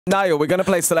Niall, we're going to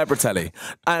play Celebritelly.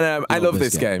 And I love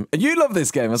this game. And you love this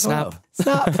game as well.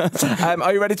 Snap.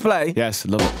 Are you ready to play? Yes,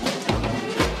 love it.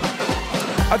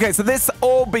 Okay, so this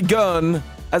all begun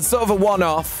as sort of a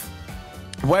one-off.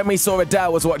 When we saw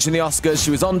Adele was watching the Oscars,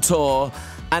 she was on tour,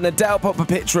 and Adele put up a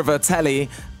picture of her telly,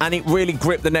 and it really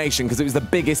gripped the nation because it was the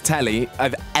biggest telly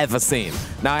I've ever seen.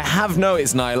 Now, I have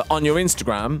noticed, Niall, on your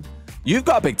Instagram, you've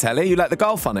got a big telly. You like the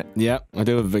golf on it. Yeah, I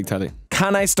do have a big telly.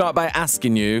 Can I start by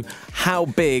asking you, how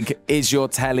big is your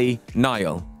telly,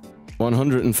 Niall?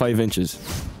 105 inches.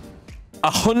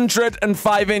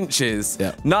 105 inches?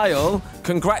 Yeah. Niall,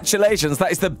 congratulations.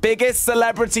 That is the biggest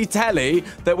celebrity telly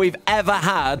that we've ever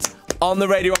had on the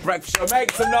Radio 1 Breakfast Show.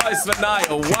 Make some noise for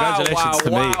Niall. Congratulations to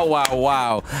me.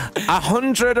 Wow.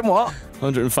 100 and what?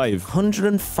 105.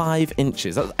 105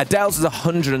 inches. Adele's is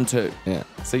 102. Yeah.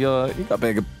 So you've got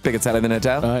a bigger telly than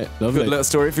Adele. All right, lovely. Good little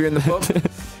story for you in the pub.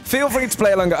 Feel free to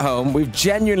play along at home. We've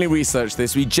genuinely researched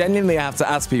this. We genuinely have to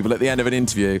ask people at the end of an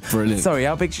interview. Brilliant. Sorry,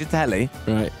 how big's your telly?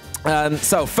 Right.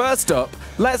 So first up,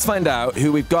 let's find out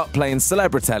who we've got playing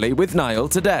Celebritelly with Niall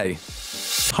today.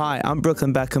 Hi, I'm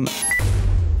Brooklyn Beckham.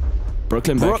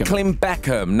 Brooklyn Beckham. Brooklyn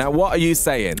Beckham. Now, what are you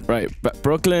saying? Right, but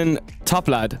Brooklyn, top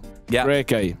lad. Yeah. Great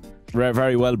guy.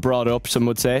 Very well brought up, some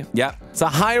would say. Yeah. So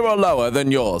higher or lower than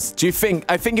yours? Do you think?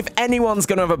 I think if anyone's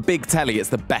going to have a big telly, it's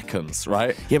the Beckhams,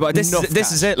 right? Yeah, but this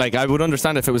is it. Like, I would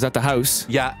understand if it was at the house.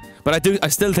 Yeah. But I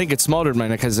still think it's smaller than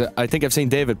mine, because I think I've seen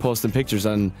David posting pictures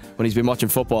on when he's been watching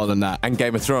football and that. And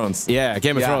Game of Thrones. Yeah,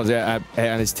 Game of Thrones, yeah.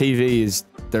 And his TV is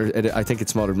there. I think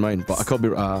it's smaller than mine, but I could be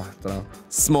don't know.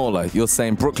 Smaller. You're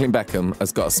saying Brooklyn Beckham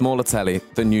has got a smaller telly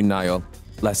than you, Niall.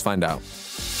 Let's find out.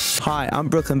 Hi, I'm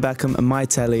Brooklyn Beckham, and my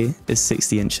telly is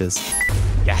 60 inches.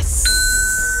 Yes.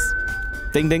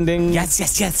 Ding, ding, ding.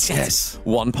 Yes.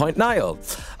 1 point, Niall.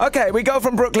 Okay, we go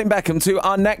from Brooklyn Beckham to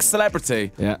our next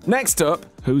celebrity. Yeah. Next up,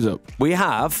 Who's up? we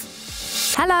have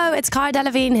Hello, it's Cara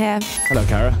Delevingne here. Hello,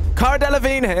 Cara. Cara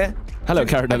Delevingne here. Hello,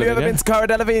 Cara Delevingne. Have you ever been to Cara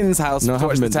Delevingne's house to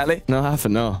watch the telly? No, I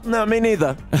haven't, no. No, me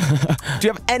neither. Do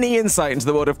you have any insight into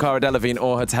the world of Cara Delevingne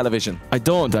or her television? I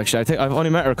don't, actually. I think I've only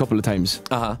met her a couple of times.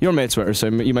 You're mates with her, so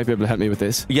you might be able to help me with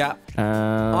this. Yeah.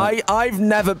 I've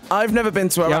never been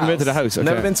to her house. You haven't been to the house? Okay.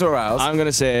 Never been to her house. I'm going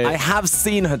to say... I have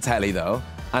seen her telly, though,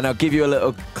 and I'll give you a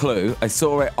little clue. I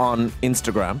saw it on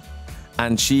Instagram,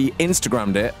 and she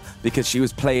Instagrammed it because she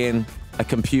was playing a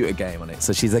computer game on it.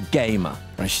 So she's a gamer.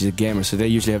 Right, she's a gamer, so they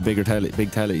usually have big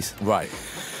tellies. Right.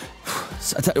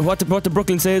 So, what the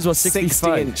Brooklyn says was 65.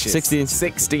 60 inches. 60 inches.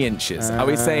 60 inches. Are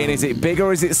we saying, is it bigger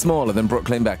or is it smaller than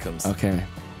Brooklyn Beckham's? Okay.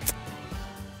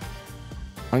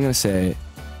 I'm going to say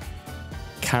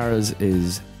Cara's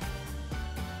is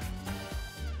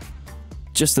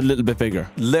just a little bit bigger.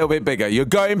 A little bit bigger. You're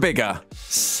going bigger.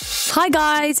 Hi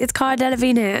guys, it's Cara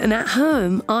Delevingne here, and at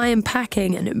home I am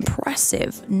packing an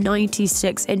impressive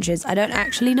 96 inches. I don't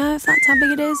actually know if that's how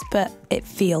big it is, but it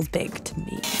feels big to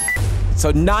me.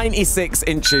 So 96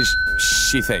 inches,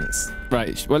 she thinks.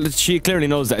 Right. Well, she clearly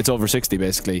knows that it's over 60,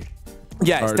 basically.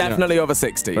 Yeah, it's definitely over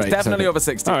 60. Right, it's definitely over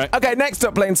 60. All right. Okay, next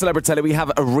up playing Celebritelly, we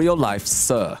have a real-life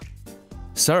sir.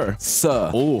 Sir? Sir.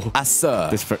 Oh. A sir.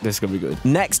 This is going to be good.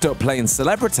 Next up playing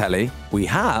Celebritelly, we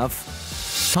have...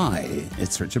 Hi,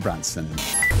 it's Richard Branson.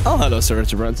 Oh, hello, Sir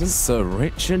Richard Branson. Sir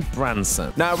Richard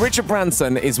Branson. Now, Richard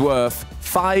Branson is worth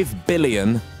 $5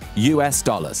 billion US.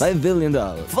 $5 billion.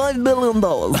 $5 billion.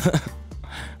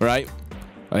 Right.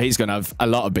 Well, he's going to have a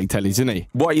lot of big tellies, isn't he?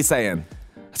 What are you saying?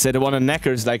 I'd say the one in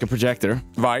Neckar's like a projector.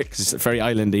 Right. It's very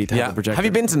islandy to have a projector. Have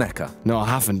you been to Necker? No, I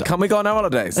haven't. Can we go on our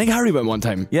holidays? I think Harry went one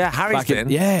time. Yeah, Harry's been.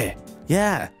 Yeah.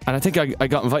 Yeah. And I think I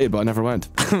got invited, but I never went.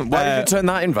 Why did you turn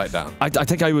that invite down? I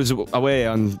think I was away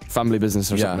on family business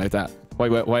or something like that. Why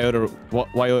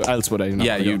else would I?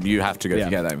 Yeah, you have to go to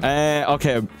get that.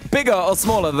 Okay. Bigger or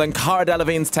smaller than Cara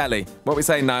Delevingne's telly? What are we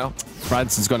saying now?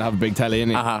 Branson's going to have a big telly,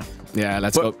 isn't he? Yeah,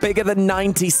 let's go. Bigger than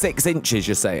 96 inches,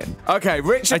 you're saying? Okay,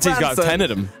 Richard Branson. He's got 10 of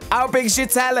them. How big's your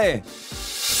telly?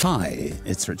 Hi,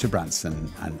 it's Richard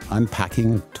Branson, and I'm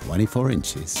packing 24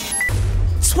 inches.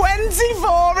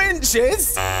 24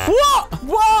 inches?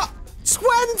 What?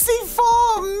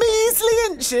 24 measly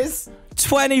inches?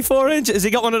 24 inches? Has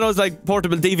he got one of those like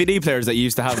portable DVD players that you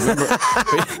used to have? Remember?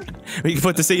 where you can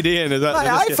put the CD in. Is that,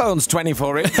 my iPhone's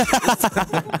 24 inches.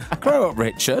 Grow up,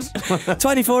 Richard.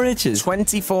 24 inches?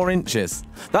 24 inches.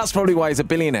 That's probably why he's a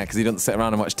billionaire, because he doesn't sit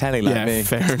around and watch telly like me.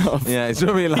 Fair enough. Yeah, he's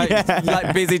really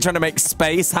like busy trying to make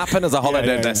space happen as a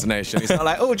holiday destination. He's not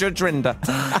like, oh, Judge Rinder.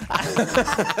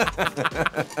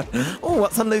 Oh,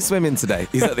 what's on Loose Women today?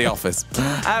 He's at the office.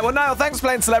 Well, Niall, thanks for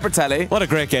playing Celebritelly. What a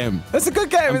great game. It's a good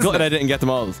game, I'm glad I didn't get them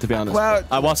all, to be honest. Well,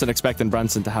 I wasn't expecting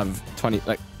Branson to have 20.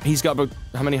 Like, he's got about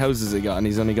how many houses has he got, and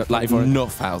he's only got like 24.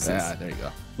 enough houses. Yeah, there you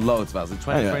go. Loads of houses.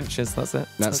 24 yeah. inches. That's it.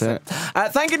 That's it.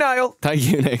 Thank you, Niall. Thank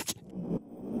you, Nick.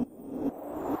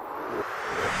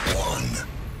 1.